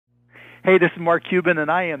Hey, this is Mark Cuban,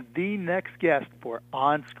 and I am the next guest for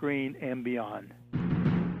On Screen and Beyond.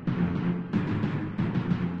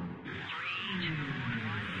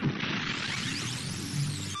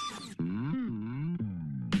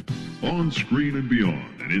 On Screen and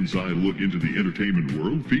Beyond, an inside look into the entertainment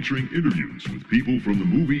world featuring interviews with people from the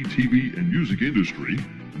movie, TV, and music industry,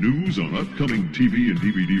 news on upcoming TV and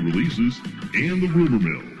DVD releases, and the rumor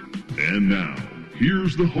mill. And now,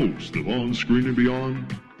 here's the host of On Screen and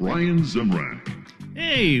Beyond, Brian Zemrak.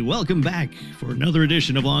 Hey, welcome back for another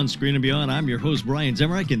edition of On Screen and Beyond. I'm your host, Brian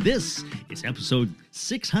Zemrak, and this is episode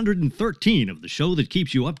 613 of the show that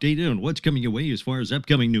keeps you updated on what's coming your way as far as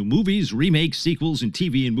upcoming new movies, remakes, sequels, and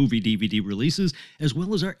TV and movie DVD releases, as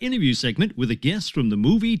well as our interview segment with a guest from the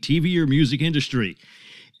movie, TV, or music industry.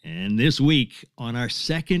 And this week, on our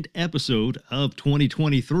second episode of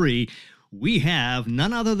 2023, we have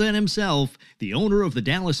none other than himself, the owner of the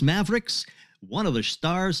Dallas Mavericks, one of the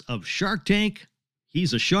stars of Shark Tank.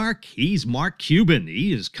 He's a shark. He's Mark Cuban.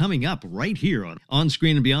 He is coming up right here on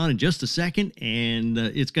Screen and Beyond in just a second, and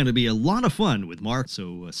it's going to be a lot of fun with Mark,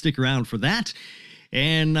 so stick around for that.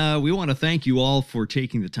 And we want to thank you all for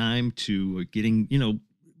taking the time to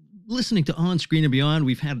listening to On Screen and Beyond.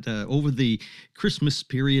 We've had over the Christmas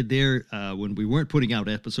period there when we weren't putting out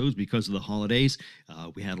episodes because of the holidays,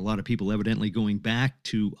 we had a lot of people evidently going back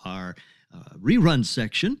to our rerun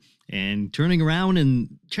section and turning around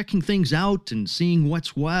and checking things out and seeing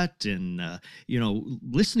what's what and,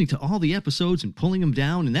 listening to all the episodes and pulling them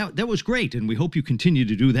down. And that was great. And we hope you continue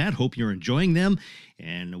to do that. Hope you're enjoying them.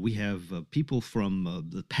 And we have people from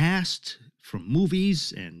the past, from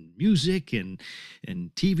movies and music and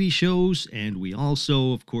TV shows. And we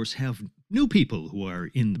also, of course, have new people who are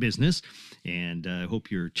in the business, and I hope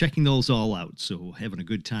you're checking those all out. So having a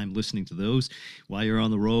good time listening to those while you're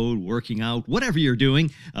on the road, working out, whatever you're doing.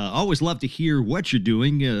 Always love to hear what you're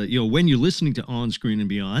doing, when you're listening to On Screen and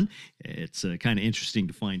Beyond. It's kind of interesting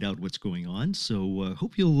to find out what's going on. So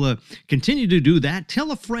hope you'll continue to do that.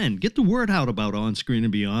 Tell a friend. Get the word out about On Screen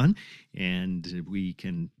and Beyond, and we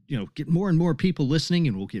can get more and more people listening,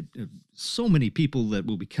 and we'll get so many people that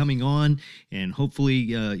will be coming on, and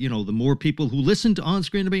hopefully, the more people who listen to On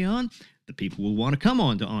Screen and Beyond, the people will want to come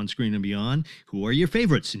on to On Screen and Beyond, who are your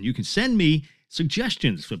favorites. And you can send me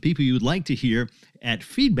suggestions for people you would like to hear at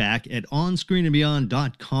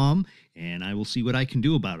feedback@onscreenandbeyond.com, and I will see what I can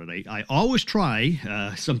do about it. I always try.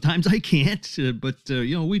 Sometimes I can't, but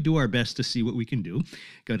we do our best to see what we can do.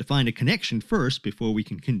 Got to find a connection first before we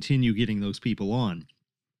can continue getting those people on.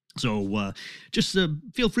 So just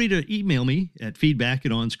feel free to email me at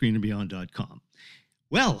feedback@onscreenandbeyond.com.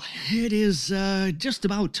 Well, it is just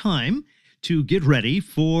about time to get ready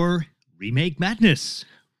for Remake Madness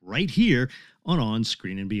right here on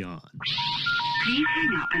Screen and Beyond. Please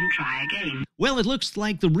hang up and try again. Well, it looks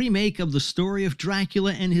like the remake of the story of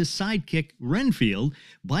Dracula and his sidekick, Renfield,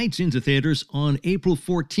 bites into theaters on April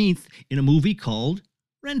 14th in a movie called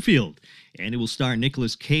Renfield, and it will star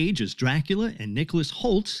Nicolas Cage as Dracula and Nicholas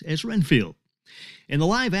Hoult as Renfield. And the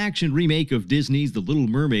live-action remake of Disney's The Little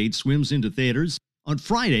Mermaid swims into theaters on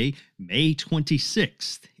Friday, May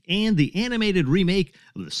 26th, and the animated remake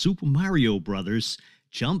of the Super Mario Brothers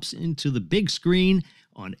jumps into the big screen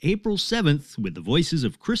on April 7th with the voices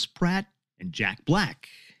of Chris Pratt and Jack Black.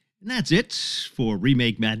 And that's it for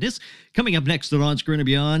Remake Madness. Coming up next on Screen and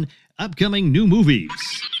Beyond, upcoming new movies.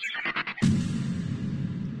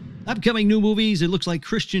 Upcoming new movies, it looks like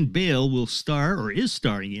Christian Bale will star, or is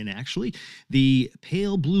starring in actually, The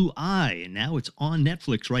Pale Blue Eye, and now it's on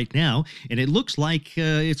Netflix right now, and it looks like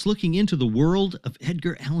it's looking into the world of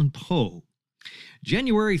Edgar Allan Poe.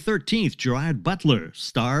 January 13th, Gerard Butler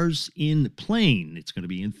stars in Plane. It's going to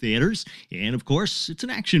be in theaters, and of course, it's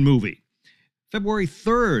an action movie. February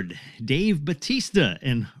 3rd, Dave Bautista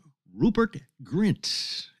and Rupert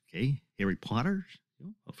Grint, Harry Potter,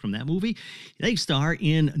 from that movie. They star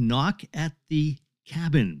in Knock at the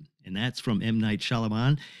Cabin, and that's from M. Night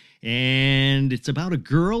Shyamalan. And it's about a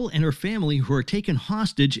girl and her family who are taken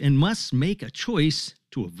hostage and must make a choice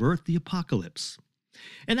to avert the apocalypse.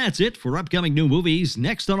 And that's it for upcoming new movies.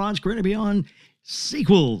 Next on Screen and Beyond,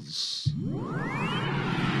 sequels.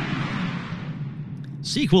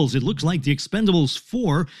 Sequels, it looks like The Expendables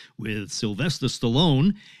 4 with Sylvester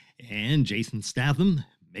Stallone and Jason Statham,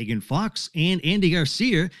 Megan Fox, and Andy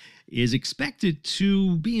Garcia is expected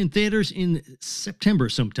to be in theaters in September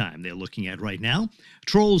sometime, they're looking at right now.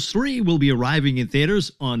 Trolls 3 will be arriving in theaters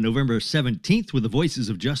on November 17th with the voices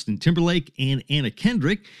of Justin Timberlake and Anna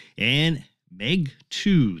Kendrick. And Meg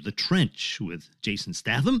 2, The Trench with Jason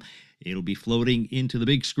Statham. It'll be floating into the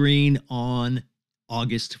big screen on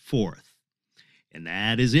August 4th. And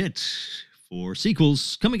that is it for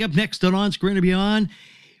sequels. Coming up next on Screen and Beyond,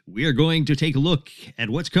 we are going to take a look at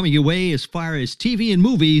what's coming your way as far as TV and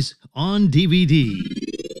movies on DVD.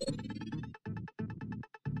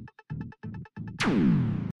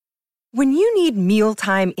 When you need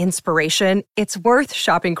mealtime inspiration, it's worth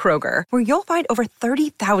shopping Kroger, where you'll find over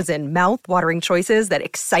 30,000 mouth-watering choices that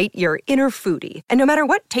excite your inner foodie. And no matter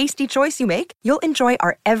what tasty choice you make, you'll enjoy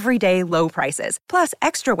our everyday low prices, plus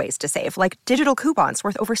extra ways to save, like digital coupons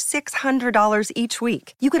worth over $600 each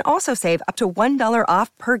week. You can also save up to $1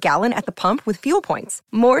 off per gallon at the pump with fuel points.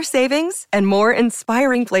 More savings and more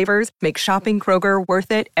inspiring flavors make shopping Kroger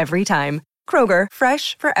worth it every time. Kroger,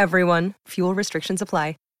 fresh for everyone. Fuel restrictions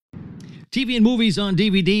apply. TV and movies on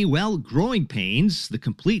DVD, well, Growing Pains, the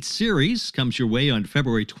complete series, comes your way on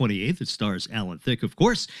February 28th. It stars Alan Thicke, of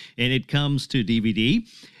course, and it comes to DVD.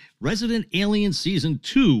 Resident Alien Season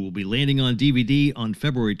 2 will be landing on DVD on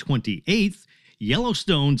February 28th.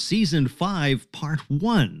 Yellowstone Season 5 Part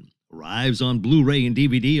 1 arrives on Blu-ray and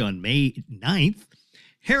DVD on May 9th.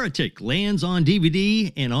 Heretic lands on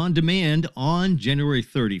DVD and on demand on January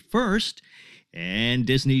 31st. And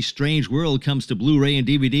Disney's Strange World comes to Blu-ray and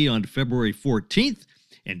DVD on February 14th,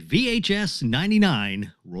 and VHS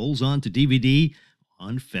 99 rolls on to DVD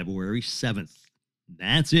on February 7th.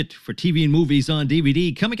 That's it for TV and movies on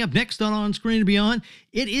DVD. Coming up next on Screen and Beyond,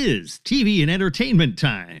 it is TV and entertainment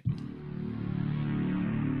time.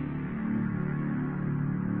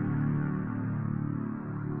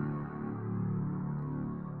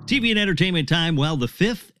 TV and entertainment time, well, the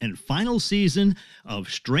fifth and final season of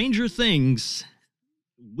Stranger Things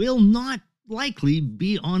will not likely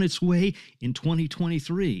be on its way in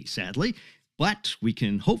 2023, sadly, but we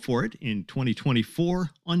can hope for it in 2024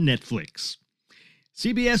 on Netflix.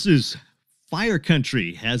 CBS's Fire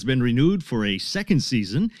Country has been renewed for a second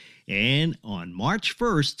season, and on March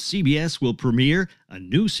 1st, CBS will premiere a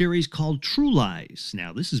new series called True Lies.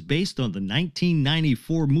 Now, this is based on the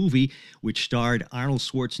 1994 movie, which starred Arnold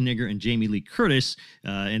Schwarzenegger and Jamie Lee Curtis,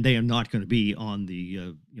 and they are not going to be on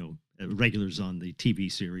the, regulars on the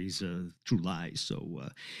TV series True Lies. So,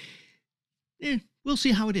 we'll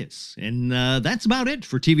see how it is. And that's about it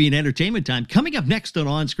for TV and entertainment time. Coming up next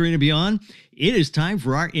on Screen and Beyond, it is time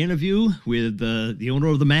for our interview with the owner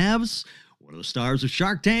of the Mavs, one of the stars of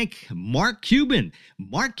Shark Tank, Mark Cuban.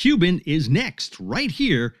 Mark Cuban is next, right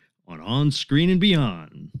here on Screen and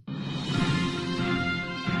Beyond.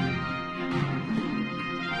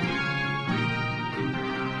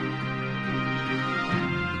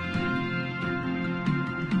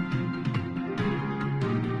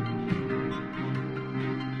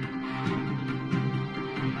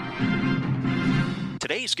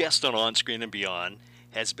 Today's guest on Screen and Beyond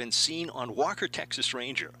has been seen on Walker, Texas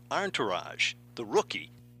Ranger, Entourage, The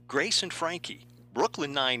Rookie, Grace and Frankie,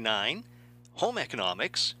 Brooklyn Nine-Nine, Home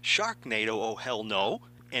Economics, Sharknado, Oh Hell No,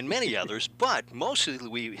 and many others, but mostly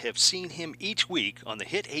we have seen him each week on the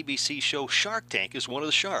hit ABC show Shark Tank as one of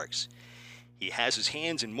the sharks. He has his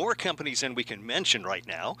hands in more companies than we can mention right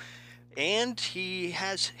now, and he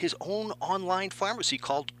has his own online pharmacy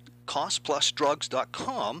called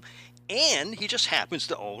CostPlusDrugs.com, and he just happens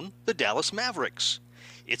to own the Dallas Mavericks.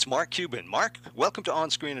 It's Mark Cuban. Mark, welcome to On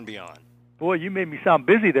Screen and Beyond. Boy, you made me sound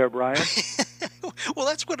busy there, Brian. Well,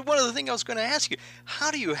 that's one of the things I was going to ask you.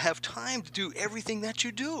 How do you have time to do everything that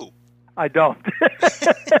you do? I don't.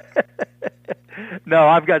 No,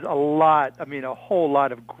 I've got a whole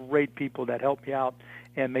lot of great people that help me out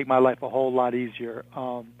and make my life a whole lot easier.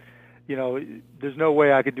 There's no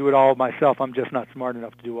way I could do it all myself. I'm just not smart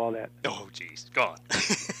enough to do all that. Oh, geez. Go on.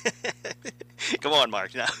 Come on,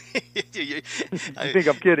 Mark. Now, you think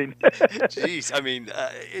I'm kidding? Geez,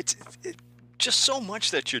 it's just so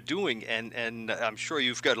much that you're doing, and I'm sure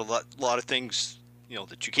you've got a lot of things,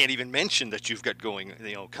 that you can't even mention that you've got going,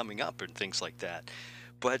 coming up and things like that.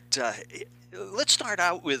 But let's start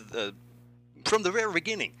out with from the very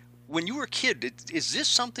beginning. When you were a kid, is this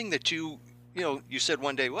something that you said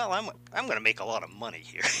one day, well, I'm going to make a lot of money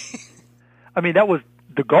here? That was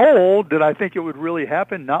the goal. Did I think it would really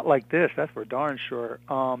happen? Not like this, that's for darn sure.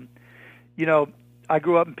 I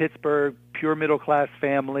grew up in Pittsburgh, pure middle-class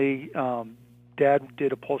family. Dad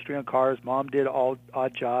did upholstery on cars. Mom did all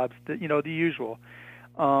odd jobs, the usual.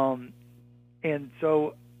 And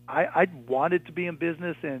so I wanted to be in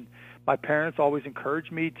business, and my parents always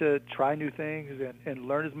encouraged me to try new things and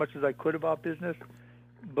learn as much as I could about business.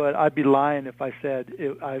 But I'd be lying if I said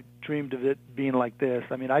I dreamed of it being like this.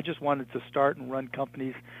 I just wanted to start and run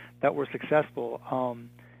companies that were successful,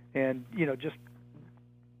 and just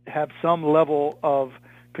have some level of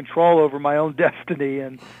control over my own destiny.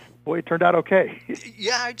 And boy, it turned out okay.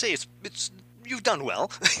 Yeah, I'd say it's you've done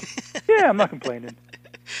well. Yeah, I'm not complaining.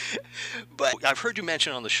 But I've heard you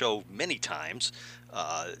mention on the show many times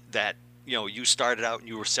that you started out and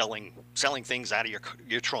you were selling things out of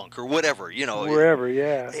your trunk or whatever, Wherever,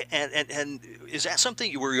 yeah. And is that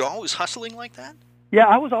something were you always hustling like that? Yeah,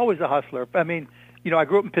 I was always a hustler. I mean, I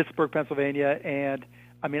grew up in Pittsburgh, Pennsylvania, and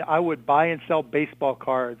I mean, I would buy and sell baseball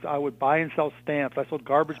cards. I would buy and sell stamps. I sold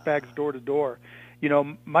garbage bags door to door.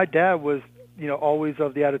 My dad was, always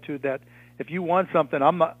of the attitude that if you want something,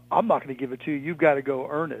 I'm not going to give it to you. You've got to go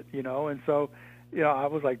earn it, And so, I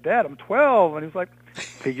was like, Dad, I'm 12, and he was like,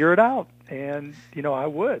 figure it out, and I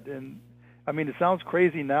would. And I mean, it sounds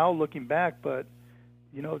crazy now looking back, but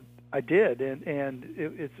I did, and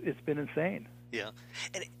it's been insane. Yeah,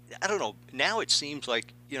 and I don't know. Now it seems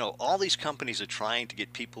like all these companies are trying to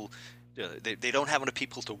get people. They don't have enough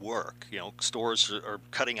people to work. Stores are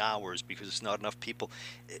cutting hours because it's not enough people.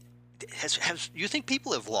 You think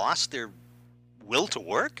people have lost their will to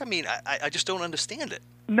work? I mean, I just don't understand it.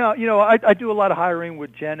 No, I do a lot of hiring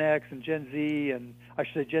with Gen X and Gen Z, and I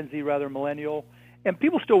should say Gen Z rather, millennial, and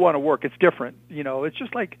people still want to work. It's different. It's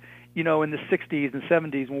just like in the 60s and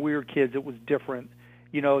 70s when we were kids, it was different.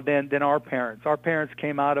 Than our parents. Our parents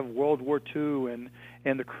came out of World War II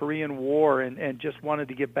and the Korean War and just wanted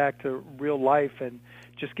to get back to real life and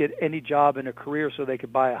just get any job in a career so they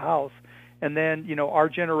could buy a house. And then, our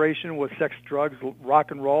generation was sex, drugs,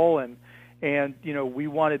 rock and roll, and we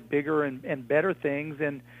wanted bigger and better things.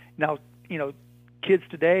 And now, kids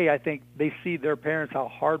today, I think they see their parents, how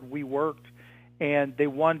hard we worked, and they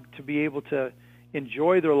want to be able to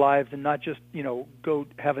enjoy their lives and not just, go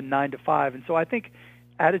have a 9 to 5. And so I think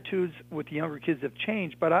attitudes with the younger kids have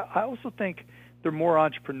changed, but I also think they're more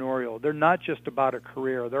entrepreneurial. They're not just about a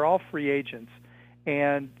career. They're all free agents,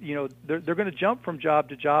 and they're going to jump from job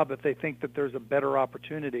to job if they think that there's a better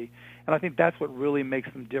opportunity. And I think that's what really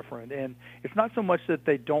makes them different. And it's not so much that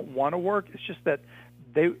they don't want to work; it's just that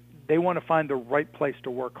they want to find the right place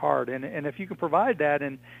to work hard. And if you can provide that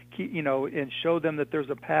and and show them that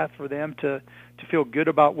there's a path for them to feel good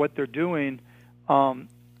about what they're doing,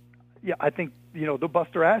 yeah, I think they'll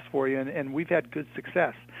bust their ass for you, and we've had good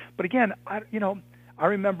success. But again, I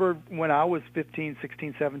remember when I was 15,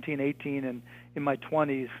 16, 17, 18, and in my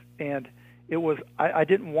 20s, and it was I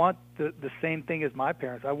didn't want the same thing as my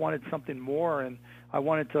parents. I wanted something more, and I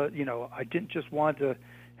wanted to, I didn't just want to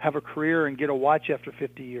have a career and get a watch after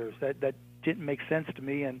 50 years. That didn't make sense to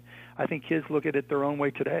me, and I think kids look at it their own way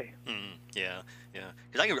today. Yeah.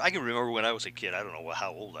 Because I can remember when I was a kid. I don't know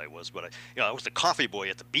how old I was, but I was the coffee boy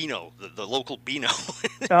at the Beano, the local Beano.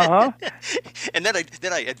 And then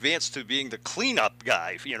I advanced to being the cleanup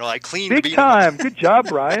guy. I cleaned big the Beano. Time. Good job,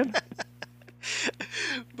 Brian.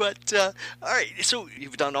 But all right, so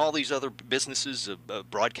you've done all these other businesses,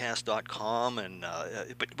 broadcast.com, and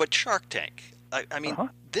but Shark Tank. I mean,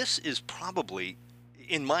 this is probably,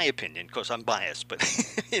 in my opinion, because I'm biased, but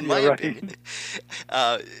in my opinion,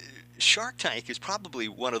 Shark Tank is probably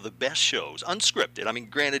one of the best shows, unscripted. I mean,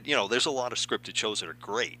 granted, there's a lot of scripted shows that are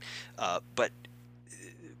great, but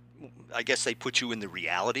I guess they put you in the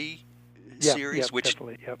reality series, which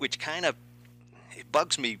kind of it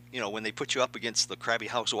bugs me, when they put you up against the Krabby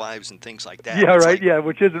Housewives and things like that. Yeah, right. Like,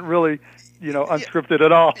 which isn't really, unscripted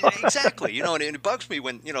at all. Exactly. And it bugs me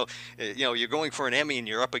when you're going for an Emmy and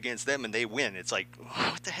you're up against them and they win. It's like,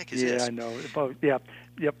 what the heck is this? Yeah, I know. Yep.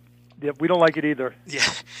 We don't like it either. Yeah,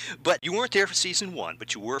 but you weren't there for season 1,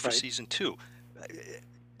 but you were for season 2.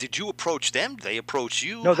 Did you approach them? Did they approach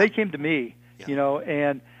you? No, they came to me.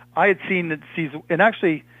 And I had seen the season, and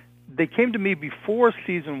actually, they came to me before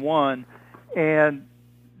season 1, and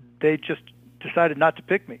they just decided not to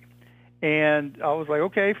pick me. And I was like,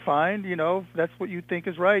 okay, fine. If that's what you think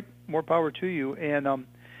is right, more power to you. And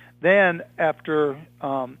then after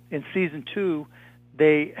in season 2.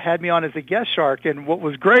 They had me on as a guest shark, and what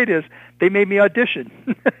was great is they made me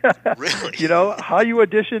audition. Really? How you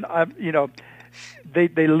audition? They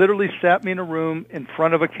literally sat me in a room in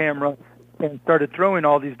front of a camera and started throwing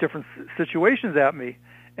all these different situations at me,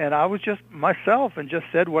 and I was just myself and just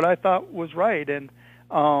said what I thought was right, and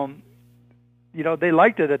they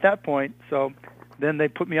liked it at that point. So then they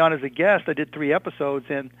put me on as a guest. I did 3 episodes,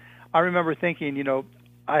 and I remember thinking,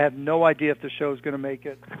 I have no idea if the show's going to make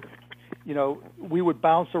it. We would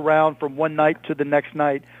bounce around from one night to the next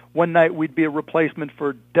night. One night we'd be a replacement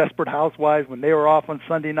for Desperate Housewives when they were off on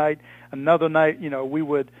Sunday night. Another night, we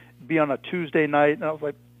would be on a Tuesday night. And I was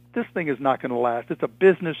like, this thing is not going to last. It's a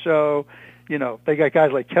business show. They got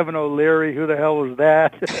guys like Kevin O'Leary. Who the hell was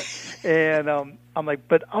that? And I'm like,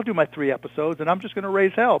 but I'll do my 3 episodes, and I'm just going to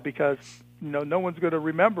raise hell because, no one's going to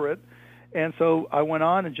remember it. And so I went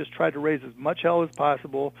on and just tried to raise as much hell as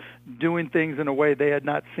possible, doing things in a way they had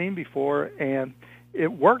not seen before. And,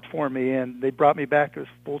 it worked for me, and they brought me back as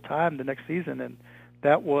full time the next season, and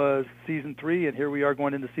that was season 3, and here we are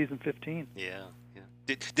going into season 15. Yeah.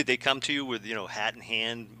 Did they come to you with, hat in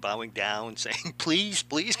hand, bowing down, saying, please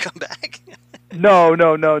come back? No.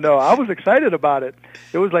 I was excited about it.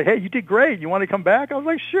 It was like, hey, you did great. You want to come back? I was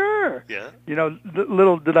like, sure. Yeah.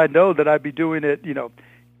 Little did I know that I'd be doing it,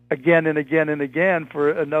 again and again and again for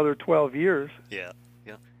another 12 years. Yeah.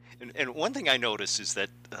 And one thing I noticed is that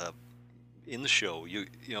in the show, you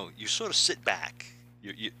sort of sit back.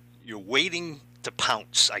 You're waiting to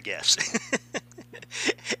pounce, I guess.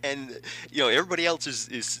 And everybody else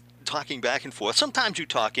is talking back and forth. Sometimes you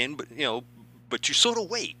talk in, but you sort of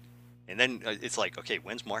wait, and then it's like, okay,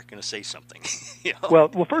 when's Mark going to say something? Well,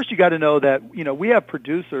 first you got to know that we have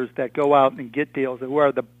producers that go out and get deals who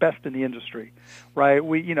are the best in the industry, right?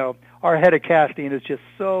 Our head of casting is just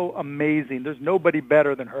so amazing. There's nobody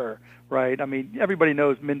better than her, right? I mean, everybody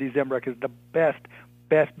knows Mindy Zemrek is the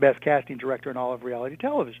best casting director in all of reality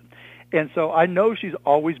television. And so I know she's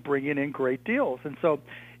always bringing in great deals. And so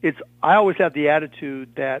I always have the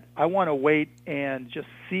attitude that I want to wait and just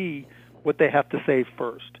see what they have to say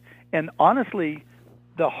first. And honestly,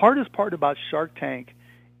 the hardest part about Shark Tank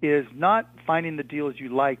is not finding the deals you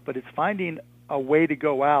like, but it's finding a way to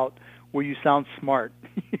go out where you sound smart,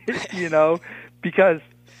 because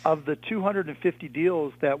of the 250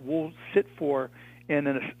 deals that we'll sit for in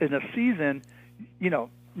a season,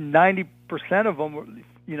 90% of them,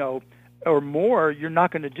 or more, you're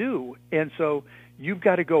not going to do. And so you've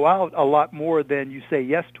got to go out a lot more than you say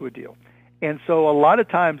yes to a deal. And so a lot of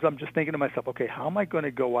times I'm just thinking to myself, okay, how am I going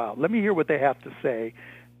to go out? Let me hear what they have to say,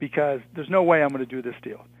 because there's no way I'm going to do this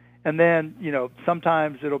deal. And then,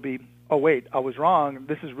 sometimes it'll be, oh, wait, I was wrong.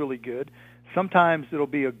 This is really good. Sometimes it'll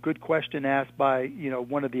be a good question asked by,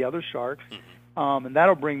 one of the other sharks, and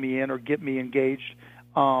that'll bring me in or get me engaged.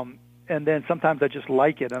 And then sometimes I just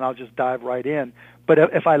like it, and I'll just dive right in. But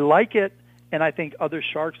if I like it and I think other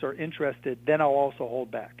sharks are interested, then I'll also hold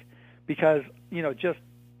back. Because, just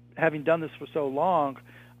having done this for so long,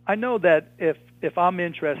 I know that if I'm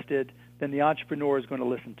interested, then the entrepreneur is going to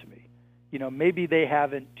listen to me. Maybe they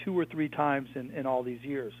haven't 2 or 3 times in all these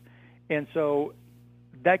years. And so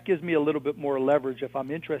that gives me a little bit more leverage if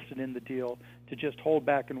I'm interested in the deal to just hold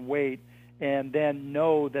back and wait, and then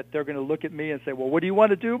know that they're going to look at me and say, well, what do you want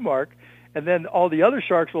to do, Mark? And then all the other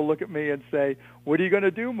sharks will look at me and say, what are you going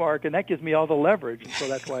to do, Mark? And that gives me all the leverage, and so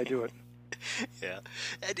that's why I do it. Yeah.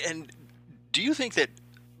 And do you think that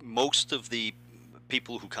most of the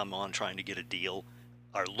people who come on trying to get a deal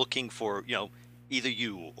are looking for, either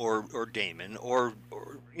you or Damon or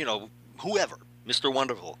whoever, Mr.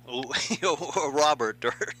 Wonderful, or Robert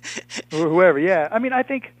or whoever? Yeah. I mean, I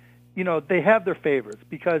think, they have their favorites,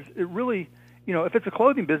 because it really, if it's a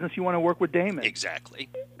clothing business, you want to work with Damon. Exactly.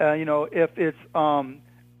 If it's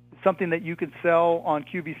something that you can sell on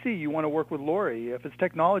QVC, you want to work with Lori. If it's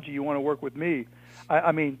technology, you want to work with me.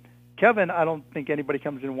 I mean, Kevin, I don't think anybody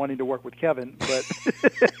comes in wanting to work with Kevin, but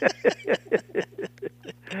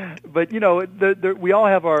but we all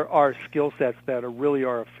have our skill sets that really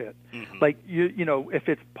are a fit. Mm-hmm. Like if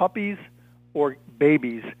it's puppies or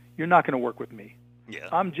babies, you're not going to work with me. Yeah.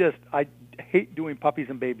 I hate doing puppies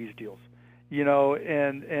and babies deals.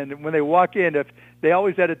 And when they walk in, if they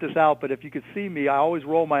always edit this out, but if you could see me, I always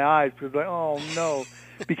roll my eyes because like, oh no,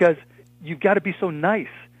 because you've got to be so nice,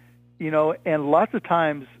 and lots of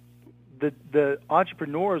times the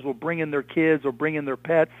entrepreneurs will bring in their kids or bring in their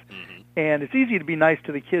pets, mm-hmm. and it's easy to be nice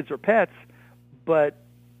to the kids or pets, but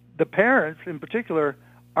the parents in particular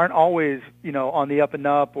aren't always, on the up and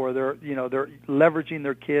up, or they're leveraging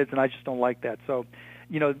their kids, and I just don't like that. So,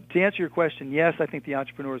 to answer your question, yes, I think the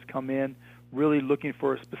entrepreneurs come in really looking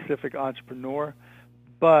for a specific entrepreneur,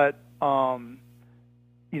 but at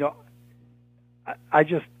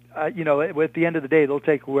the end of the day, they'll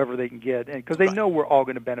take whoever they can get, and because they know we're all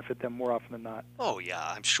going to benefit them more often than not. Oh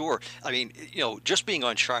yeah, I'm sure. I mean, just being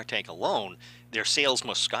on Shark Tank alone, their sales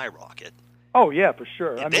must skyrocket. Oh yeah, for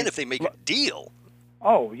sure. And then if they make a deal.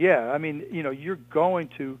 Oh yeah, I mean, you're going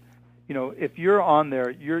to, if you're on there,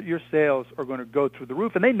 your sales are going to go through the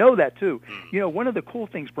roof, and they know that too. One of the cool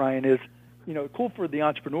things, Brian, is, cool for the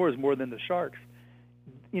entrepreneurs more than the sharks.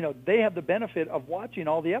 They have the benefit of watching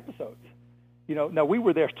all the episodes. Now we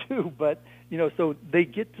were there too, but so they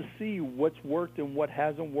get to see what's worked and what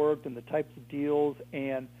hasn't worked, and the types of deals,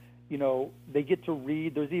 and they get to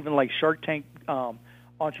read. There's even like Shark Tank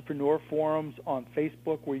entrepreneur forums on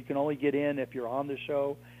Facebook where you can only get in if you're on the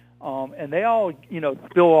show, and they all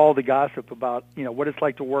spill all the gossip about what it's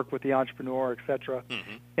like to work with the entrepreneur, etc.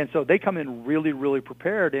 Mm-hmm. And so they come in really, really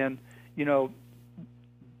prepared. And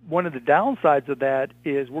one of the downsides of that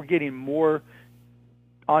is we're getting more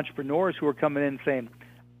entrepreneurs who are coming in saying,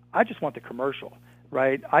 I just want the commercial,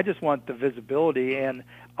 right? I just want the visibility, and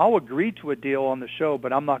I'll agree to a deal on the show,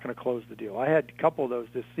 but I'm not going to close the deal. I had a couple of those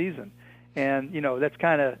this season, and that's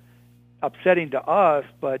kind of upsetting to us,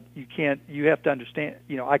 but you have to understand,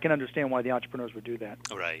 I can understand why the entrepreneurs would do that.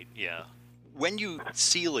 Right, yeah. When you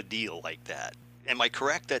seal a deal like that, am I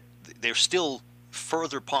correct that there's still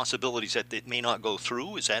further possibilities that it may not go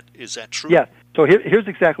through? Is that true? Yeah. So here's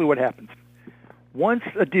exactly what happens. Once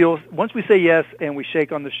we say yes and we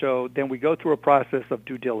shake on the show, then we go through a process of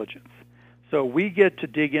due diligence. So we get to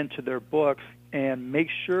dig into their books and make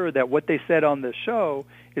sure that what they said on the show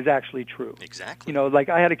is actually true. Exactly. Like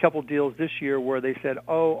I had a couple deals this year where they said,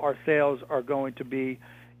 our sales are going to be,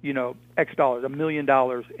 X dollars, $1 million,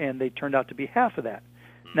 and they turned out to be half of that.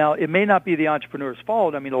 Now, it may not be the entrepreneur's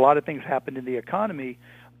fault. I mean, a lot of things happened in the economy,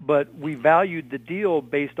 but we valued the deal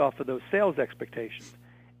based off of those sales expectations.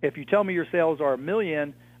 If you tell me your sales are $1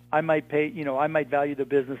 million, I might I might value the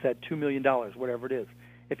business at $2 million, whatever it is.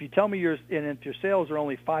 If you tell me if your sales are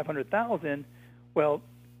only $500,000, well,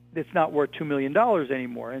 it's not worth $2 million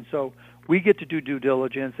anymore. And so we get to do due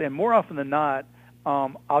diligence, and more often than not,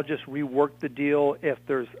 I'll just rework the deal if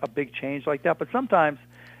there's a big change like that. But sometimes,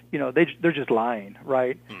 they're just lying,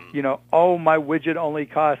 right? My widget only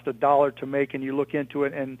cost $1 to make, and you look into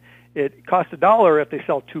it, and it costs $1 if they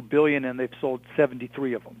sell 2 billion and they've sold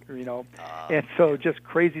 73 of them, And so just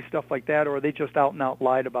crazy stuff like that, or they just out and out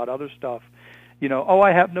lied about other stuff.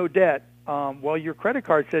 I have no debt. Well, your credit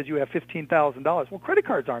card says you have $15,000. Well, credit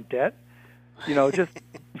cards aren't debt.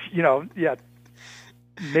 Yeah,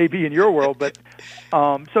 maybe in your world, but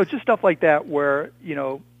so just stuff like that where,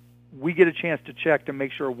 we get a chance to check to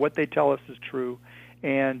make sure what they tell us is true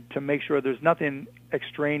and to make sure there's nothing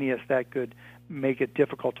extraneous that could make it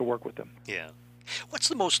difficult to work with them. Yeah. What's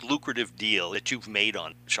the most lucrative deal that you've made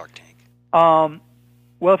on Shark Tank?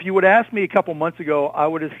 Well, if you would ask me a couple months ago, I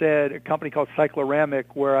would have said a company called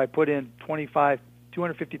Cycloramic, where I put in $250,000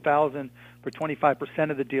 for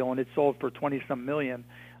 25% of the deal, and it sold for 20-some million.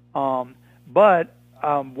 But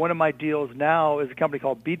one of my deals now is a company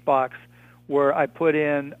called Beatbox, where I put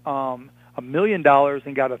in $1 million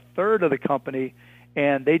and got a third of the company,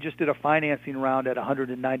 and they just did a financing round at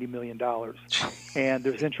 $190 million. And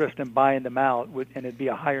there's interest in buying them out, and it'd be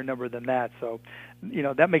a higher number than that. So,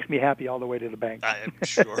 that makes me happy all the way to the bank. I'm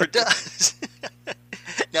sure it does.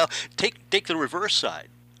 Now, take the reverse side.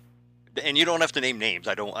 And you don't have to name names.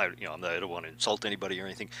 I don't want to insult anybody or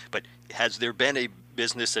anything. But has there been a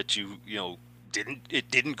business that you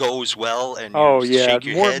didn't go as well, and shake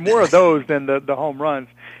your head? More of those than the home runs.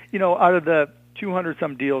 Out of the 200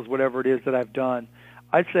 some deals, whatever it is that I've done,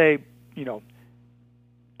 I'd say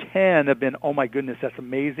 10 have been, oh my goodness, that's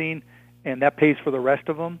amazing, and that pays for the rest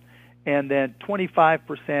of them. And then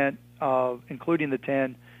 25% of, including the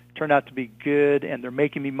 10, turned out to be good, and they're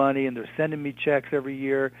making me money, and they're sending me checks every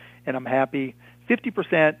year, and I'm happy.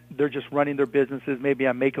 50%, they're just running their businesses. Maybe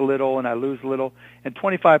I make a little and I lose a little. And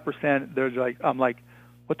 25%, I'm like,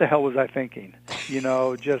 what the hell was I thinking?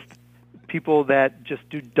 Just people that just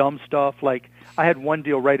do dumb stuff. Like I had one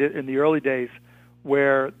deal right in the early days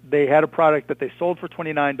where they had a product that they sold for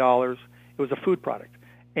 $29. It was a food product,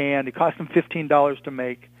 and it cost them $15 to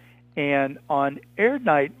make. And on air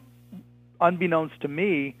night, unbeknownst to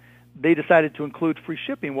me, they decided to include free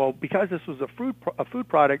shipping. Well, because this was a food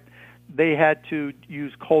product, they had to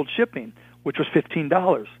use cold shipping, which was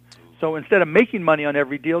 $15. So instead of making money on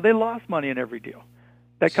every deal, they lost money on every deal.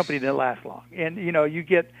 That company didn't last long. And,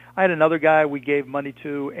 I had another guy we gave money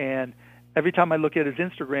to, and every time I look at his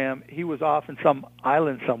Instagram, he was off in some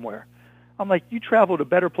island somewhere. I'm like, you travel to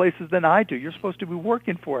better places than I do. You're supposed to be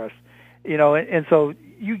working for us. And so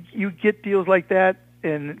you get deals like that.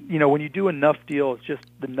 And, when you do enough deals, just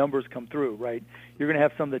the numbers come through, right? You're going to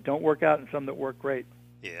have some that don't work out and some that work great.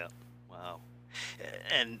 Yeah. Wow.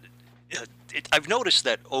 And I've noticed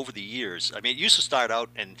that over the years, it used to start out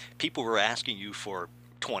and people were asking you for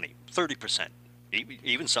 20, 30%,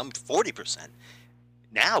 even some 40%.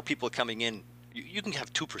 Now people are coming in, you can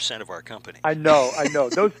have 2% of our company. I know.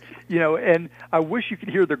 Those, and I wish you could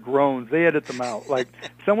hear the groans. They edit them out. Like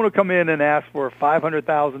someone will come in and ask for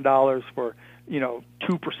 $500,000 for,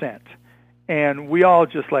 2%. And we all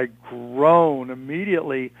just groan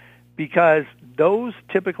immediately, because those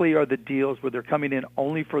typically are the deals where they're coming in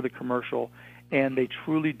only for the commercial, and they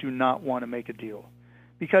truly do not want to make a deal.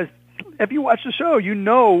 Because if you watch the show,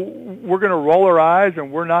 we're going to roll our eyes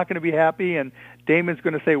and we're not going to be happy, and Damon's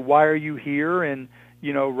going to say, why are you here? And,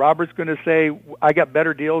 Robert's going to say, I got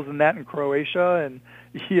better deals than that in Croatia. And,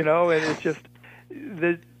 and it's just,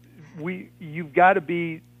 you've got to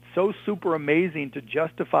be so super amazing to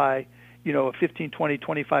justify, a 15, 20,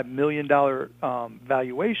 $25 million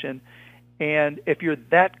valuation. And if you're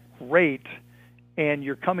that great and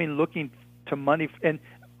you're coming looking to money, and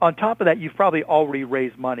on top of that, you've probably already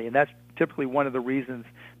raised money, and that's typically one of the reasons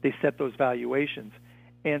they set those valuations.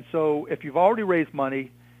 And so if you've already raised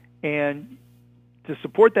money, and to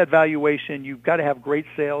support that valuation, you've got to have great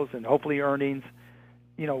sales and hopefully earnings.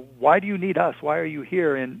 Why do you need us? Why are you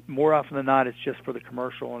here? And more often than not, it's just for the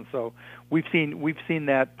commercial. And so we've seen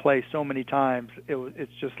that play so many times.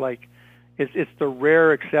 It's just like it's the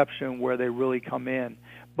rare exception where they really come in.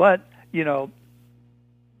 But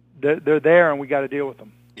they're there, and we got to deal with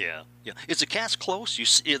them. Yeah. Is the cast close?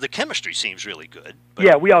 The chemistry seems really good. But...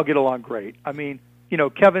 Yeah, we all get along great. I mean,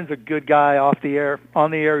 Kevin's a good guy off the air.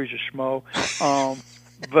 On the air, he's a schmo.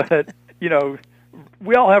 But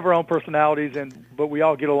we all have our own personalities, but we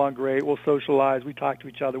all get along great. We'll socialize. We talk to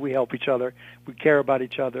each other. We help each other. We care about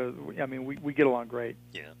each other. I mean, we get along great.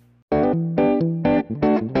 Yeah.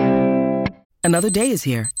 Another day is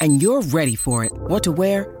here, and you're ready for it. What to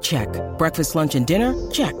wear? Check. Breakfast, lunch, and dinner?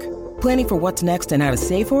 Check. Planning for what's next and how to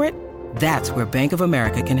save for it? That's where Bank of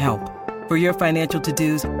America can help. For your financial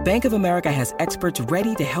to-dos, Bank of America has experts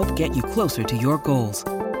ready to help get you closer to your goals.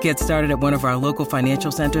 Get started at one of our local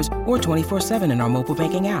financial centers or 24/7 in our mobile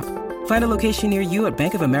banking app. Find a location near you at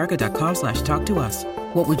bankofamerica.com/talktous.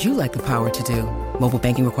 What would you like the power to do? Mobile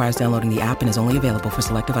banking requires downloading the app and is only available for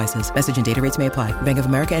select devices. Message and data rates may apply. Bank of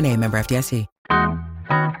America NA, member FDIC.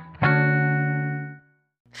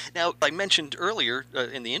 Now, I mentioned earlier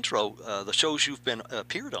in the intro the shows you've been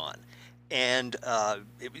appeared on. And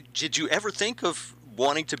did you ever think of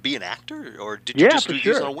wanting to be an actor, or did you just do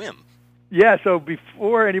these on a whim? Yeah, so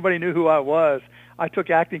before anybody knew who I was, I took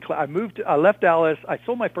acting class. I left Dallas. I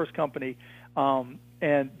sold my first company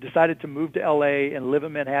and decided to move to L.A. and live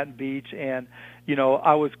in Manhattan Beach. And,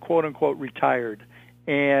 I was, quote-unquote, retired.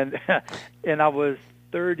 And I was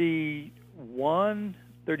 31,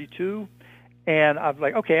 32. And I was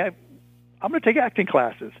like, okay, I'm going to take acting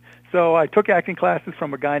classes. So I took acting classes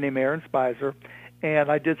from a guy named Aaron Spicer, and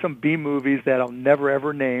I did some B movies that I'll never,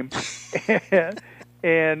 ever name.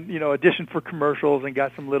 And auditioned for commercials and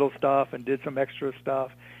got some little stuff and did some extra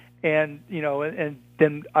stuff. And, and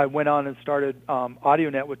then I went on and started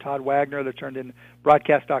AudioNet with Todd Wagner that turned in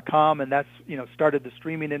Broadcast.com, and that's, started the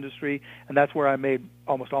streaming industry, and that's where I made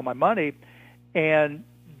almost all my money. And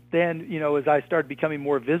then, as I started becoming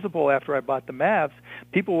more visible after I bought the Mavs,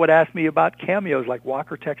 people would ask me about cameos like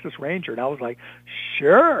Walker, Texas Ranger, and I was like,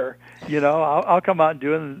 sure, I'll come out and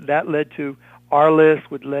do it. And that led to Our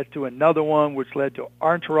List, which led to another one, which led to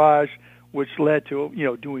Entourage, which led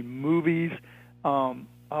to, doing movies.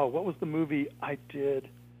 What was the movie I did?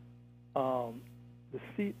 Oh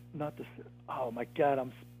my God,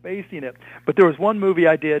 I'm spacing it. But there was one movie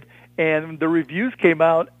I did, and the reviews came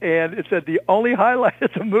out, and it said the only highlight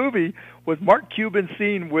of the movie was Mark Cuban's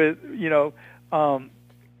scene with, and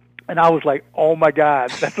I was like, oh my God,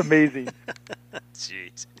 that's amazing.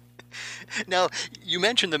 Jeez. Now, you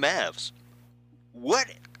mentioned the Mavs. Why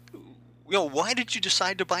did you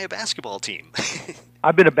decide to buy a basketball team?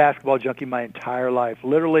 I've been a basketball junkie my entire life.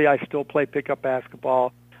 Literally, I still play pickup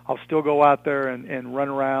basketball. I'll still go out there and run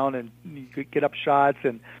around and get up shots.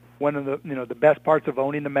 And one of the best parts of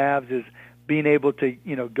owning the Mavs is being able to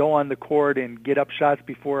go on the court and get up shots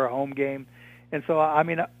before a home game. And so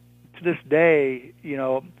to this day,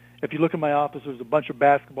 if you look at my office, there's a bunch of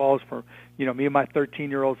basketballs for me and my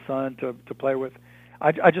 13-year-old son to play with.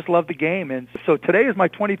 I just love the game. And so today is my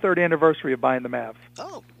 23rd anniversary of buying the Mavs.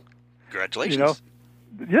 Oh, congratulations.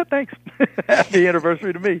 Yeah, thanks. Happy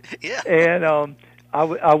anniversary to me. Yeah. And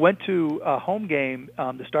I went to a home game,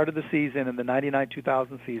 the start of the season in the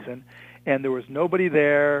 99-2000 season, and there was nobody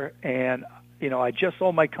there. And, I just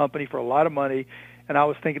sold my company for a lot of money, and I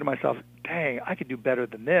was thinking to myself, dang, I could do better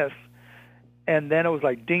than this. And then it was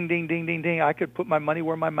like, ding, ding, ding, ding, ding. I could put my money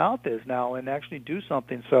where my mouth is now and actually do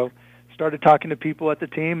something. So started talking to people at the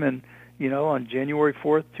team, and, on January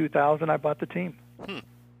 4th, 2000, I bought the team.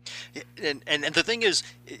 And the thing is,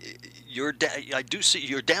 I do see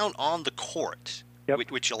you're down on the court, yep.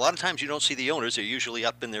 which a lot of times you don't see the owners. They're usually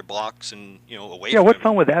up in their box and away. Yeah, from what everyone.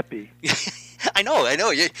 fun would that be? I know.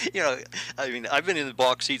 I've been in the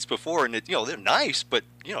box seats before, and they're nice, but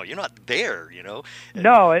you're not there.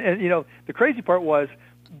 No, and the crazy part was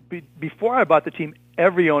before I bought the team,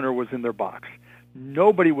 every owner was in their box.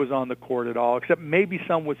 Nobody was on the court at all, except maybe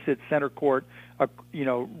some would sit center court,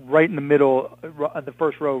 right in the middle, the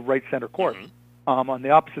first row, right center court, mm-hmm. On the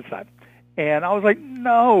opposite side. And I was like,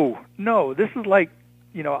 no, this is like,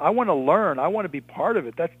 I want to learn. I want to be part of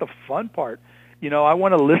it. That's the fun part. I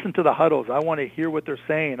want to listen to the huddles. I want to hear what they're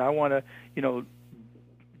saying. I want to,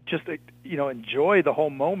 just enjoy the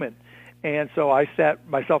whole moment. And so I sat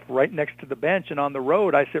myself right next to the bench, and on the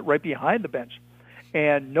road I sit right behind the bench.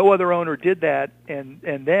 And no other owner did that. And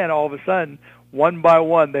then all of a sudden, one by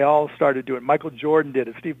one, they all started doing it. Michael Jordan did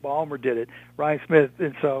it. Steve Ballmer did it. Ryan Smith.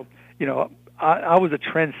 And so, I was a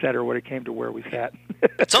trendsetter when it came to where we sat.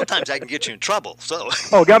 Sometimes I can get you in trouble. So.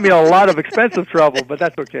 Oh, it got me a lot of expensive trouble, but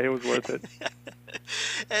that's okay. It was worth it.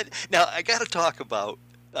 And now I got to talk about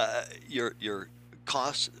your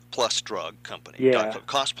Cost Plus Drug company,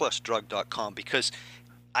 costplusdrug.com, because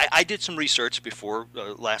I did some research before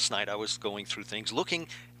last night. I was going through things,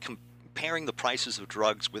 comparing the prices of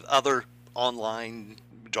drugs with other online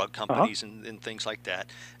drug companies and things like that.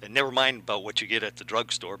 And never mind about what you get at the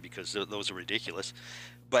drugstore, because those are ridiculous.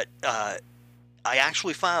 But I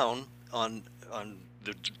actually found on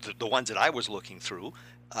the ones that I was looking through,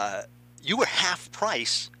 you were half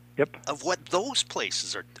price of what those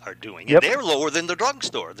places are doing. And they're lower than the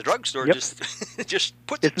drugstore. The drugstore just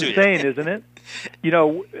puts it to you. It's insane, isn't it?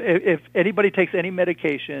 If anybody takes any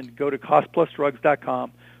medication, go to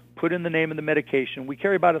costplusdrugs.com, put in the name of the medication. We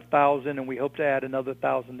carry about 1,000, and we hope to add another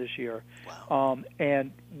 1,000 this year. Wow.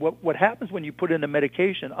 And what happens when you put in a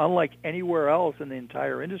medication, unlike anywhere else in the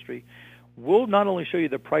entire industry, we'll not only show you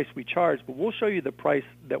the price we charge, but we'll show you the price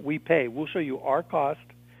that we pay. We'll show you our cost.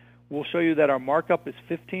 We'll show you that our markup is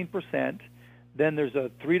 15%. Then there's a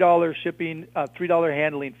 $3 shipping, $3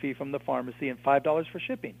 handling fee from the pharmacy, and $5 for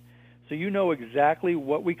shipping. So you know exactly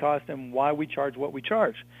what we cost and why we charge what we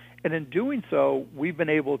charge. And in doing so, we've been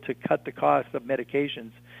able to cut the cost of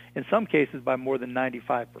medications, in some cases by more than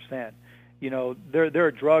 95%. There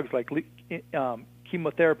are drugs like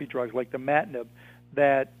chemotherapy drugs like the imatinib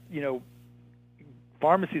that,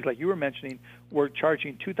 pharmacies like you were mentioning were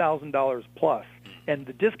charging $2,000 plus, and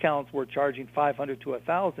the discounts were charging $500 to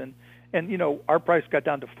 $1,000, and our price got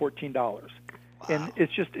down to $14. Wow. And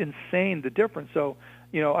it's just insane, the difference. So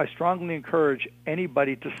I strongly encourage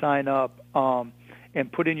anybody to sign up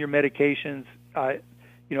and put in your medications.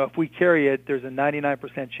 If we carry it, there's a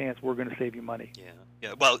 99% chance we're going to save you money.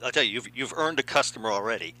 Yeah. Well, I'll tell you, you've earned a customer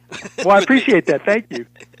already. Well, I appreciate that. Thank you.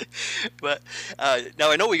 But now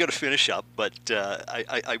I know we got to finish up, but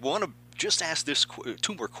I want to just ask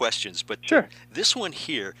two more questions. But sure. This one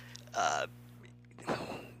here,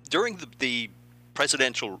 during the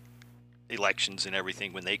presidential elections and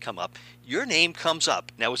everything, when they come up, your name comes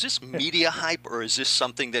up. Now, is this media hype, or is this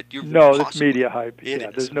something that you're No, it's media hype. It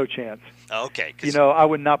is. There's no chance. Okay. I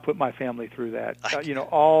would not put my family through that.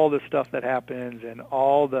 All the stuff that happens and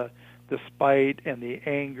all the spite and the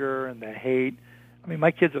anger and the hate. I mean,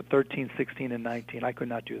 my kids are 13, 16, and 19. I could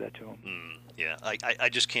not do that to them. Yeah, I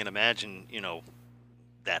just can't imagine,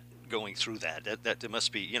 that going through that. That it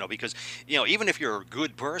must be, because, even if you're a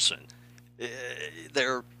good person,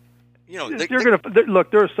 they're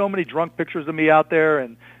look. There are so many drunk pictures of me out there,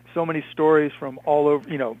 and so many stories from all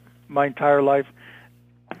over, my entire life.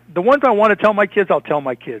 The ones I want to tell my kids, I'll tell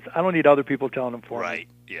my kids. I don't need other people telling them for me. Right.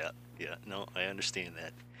 Yeah. No, I understand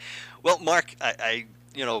that. Well, Mark,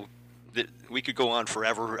 we could go on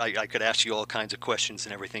forever. I could ask you all kinds of questions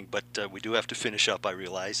and everything, but we do have to finish up. I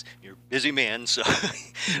realize you're a busy man, so.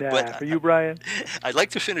 But for you, Brian, I'd like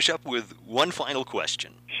to finish up with one final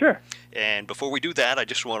question. Sure. And before we do that, I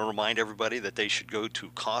just want to remind everybody that they should go to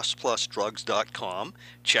costplusdrugs.com,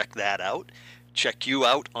 check that out, check you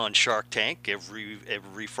out on Shark Tank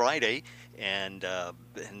every Friday, and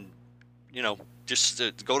just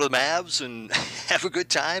go to the Mavs and have a good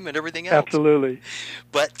time and everything else. Absolutely.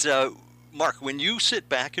 But Mark, when you sit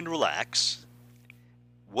back and relax,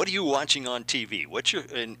 what are you watching on TV? What's your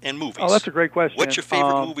and movies? Oh, that's a great question. What's your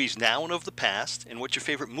favorite movies now and of the past, and what's your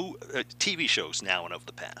favorite TV shows now and of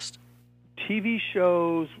the past? TV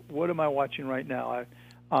shows. What am I watching right now?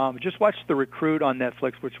 I just watched The Recruit on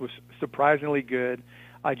Netflix, which was surprisingly good.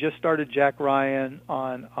 I just started Jack Ryan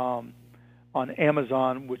on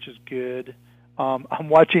Amazon, which is good. I'm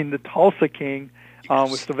watching The Tulsa King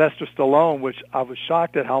with Sylvester Stallone, which I was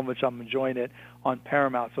shocked at how much I'm enjoying it on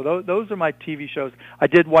Paramount. So those are my TV shows. I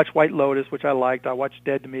did watch White Lotus, which I liked. I watched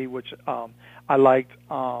Dead to Me, which I liked,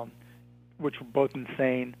 which were both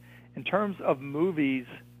insane. In terms of movies,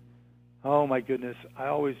 oh my goodness, I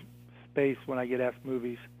always space when I get asked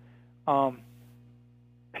movies. With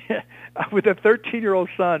a 13-year-old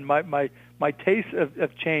son, my tastes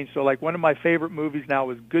have changed. So like one of my favorite movies now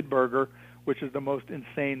is Good Burger, which is the most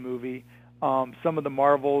insane movie. Some of the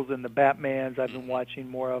Marvels and the Batmans I've been watching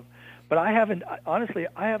more of. But I haven't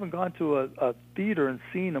gone to a theater and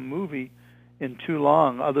seen a movie in too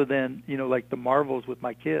long, other than, like the Marvels with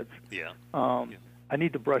my kids. Yeah. I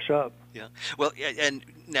need to brush up. Yeah. Well, and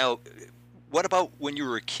now what about when you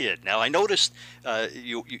were a kid? Now I noticed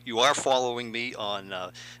you are following me on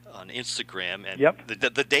Instagram, and Yep.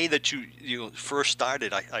 the day that you first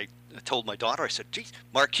started, I told my daughter, I said, "Geez,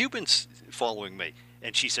 Mark Cuban's following me,"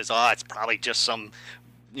 and she says, "Oh, it's probably just some,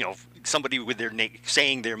 somebody with their name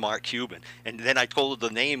saying they're Mark Cuban." And then I told her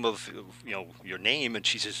the name of your name, and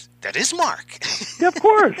she says, "That is Mark." Yeah, of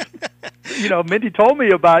course. Mindy told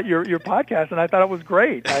me about your podcast, and I thought it was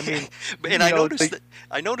great. I mean, and I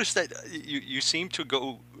noticed that you seem to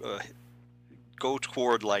go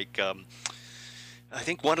toward like. I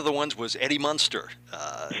think one of the ones was Eddie Munster.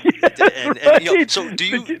 Right. So do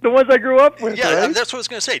you the ones I grew up with? Yeah, right? that's what I was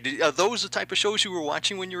going to say. Are those the type of shows you were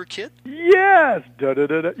watching when you were a kid? Yes,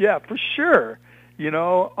 yeah, for sure.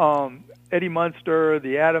 Eddie Munster,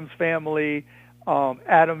 The Addams Family,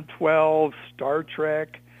 Adam 12, Star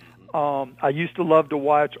Trek. I used to love to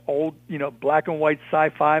watch old, black and white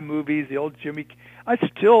sci-fi movies. The old Jimmy. I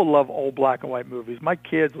still love old black and white movies. My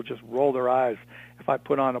kids will just roll their eyes if I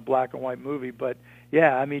put on a black and white movie. But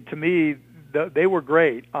yeah, I mean, to me, they were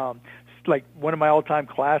great. Like one of my all-time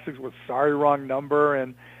classics was Sorry Wrong Number,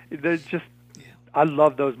 and just I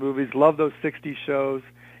love those movies. Love those '60s shows.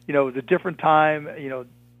 It was a different time.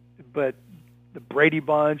 But the Brady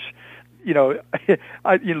Bunch.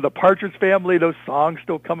 The Partridge Family. Those songs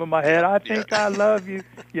still come in my head. I think I love you.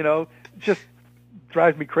 Just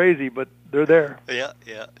drives me crazy, but they're there. Yeah.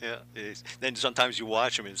 Then sometimes you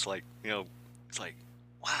watch them, and it's like,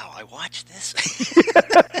 wow, I watched this.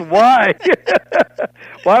 Why?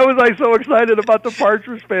 Why was I so excited about the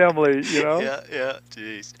Partridge Family? Yeah.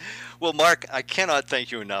 Geez. Well, Mark, I cannot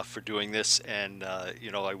thank you enough for doing this, and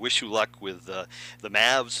I wish you luck with the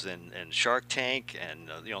Mavs and Shark Tank,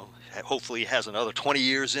 and hopefully it has another 20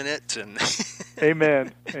 years in it. And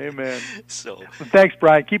Amen. So thanks,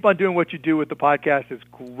 Brian. Keep on doing what you do with the podcast. It's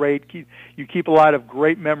great. You keep a lot of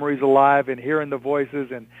great memories alive, and hearing the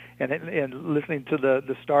voices and listening to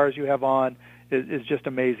the stars you have on is just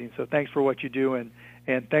amazing. So thanks for what you do, and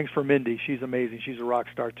thanks for Mindy. She's amazing. She's a rock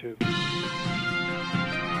star too.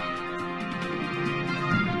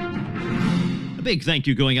 A big thank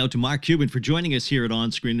you going out to Mark Cuban for joining us here at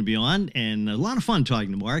On Screen and Beyond, and a lot of fun talking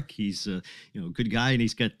to Mark. He's a good guy, and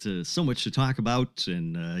he's got so much to talk about,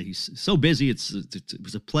 and he's so busy. It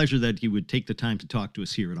was a pleasure that he would take the time to talk to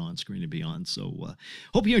us here at On Screen and Beyond. So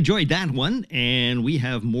hope you enjoyed that one, and we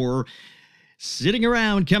have more sitting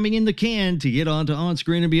around coming in the can to get onto On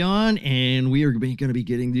Screen and Beyond, and we are going to be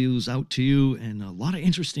getting these out to you, and a lot of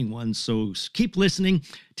interesting ones. So keep listening,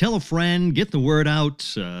 tell a friend, get the word out,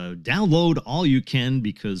 download all you can,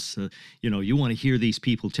 because you want to hear these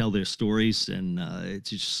people tell their stories, and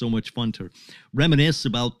it's just so much fun to reminisce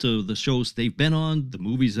about the shows they've been on, the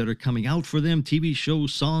movies that are coming out for them, TV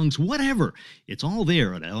shows, songs, whatever. It's all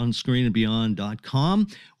there at onscreenandbeyond.com,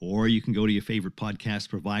 or you can go to your favorite podcast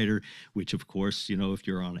provider, which, of course, if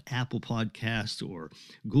you're on Apple Podcast or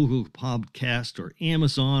Google Podcast or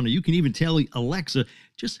Amazon, or you can even tell Alexa,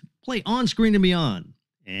 just play On Screen and Beyond,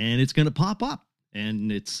 and it's going to pop up.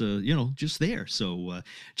 And it's, just there. So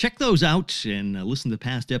check those out and listen to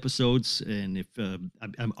past episodes. And if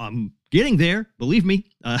I'm getting there, believe me,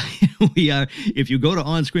 we are. If you go to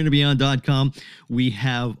onscreenandbeyond.com, we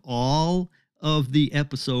have all of the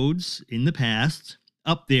episodes in the past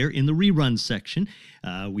up there in the rerun section.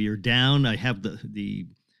 We are down. I have the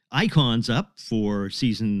icons up for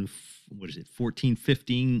season, 14,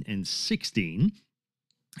 15, and 16.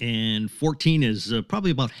 And 14 is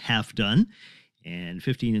probably about half done. And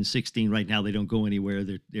 15 and 16 right now, they don't go anywhere.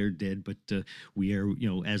 They're dead. But we are,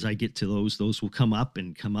 as I get to those will come up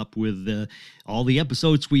with all the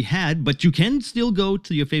episodes we had. But you can still go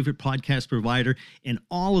to your favorite podcast provider, and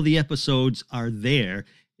all of the episodes are there.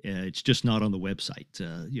 It's just not on the website,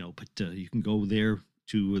 but you can go there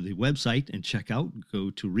to the website and check out, go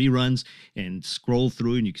to reruns and scroll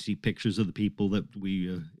through, and you can see pictures of the people that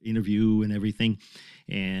we interview and everything.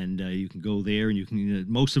 And you can go there, and you can,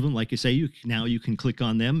 most of them, like I say, you can click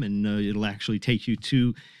on them, and it'll actually take you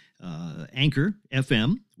to Anchor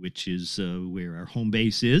FM, which is where our home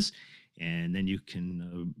base is. And then you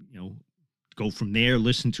can, go from there,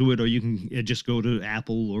 listen to it, or you can just go to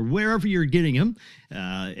Apple or wherever you're getting them,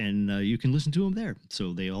 and you can listen to them there.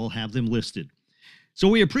 So they all have them listed. So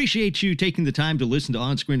we appreciate you taking the time to listen to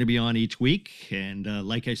On Screen and Beyond each week. And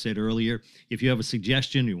like I said earlier, if you have a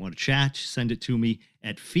suggestion, you want to chat, send it to me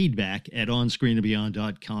at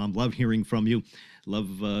feedback@onscreenandbeyond.com. Love hearing from you.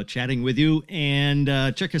 Love chatting with you. And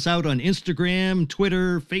check us out on Instagram,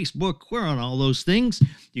 Twitter, Facebook. We're on all those things.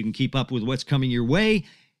 You can keep up with what's coming your way.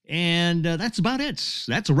 And that's about it.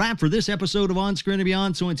 That's a wrap for this episode of On Screen and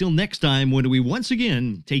Beyond. So until next time, when we once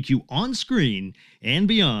again take you on screen and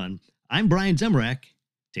beyond, I'm Brian Zemrak.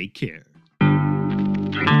 Take care.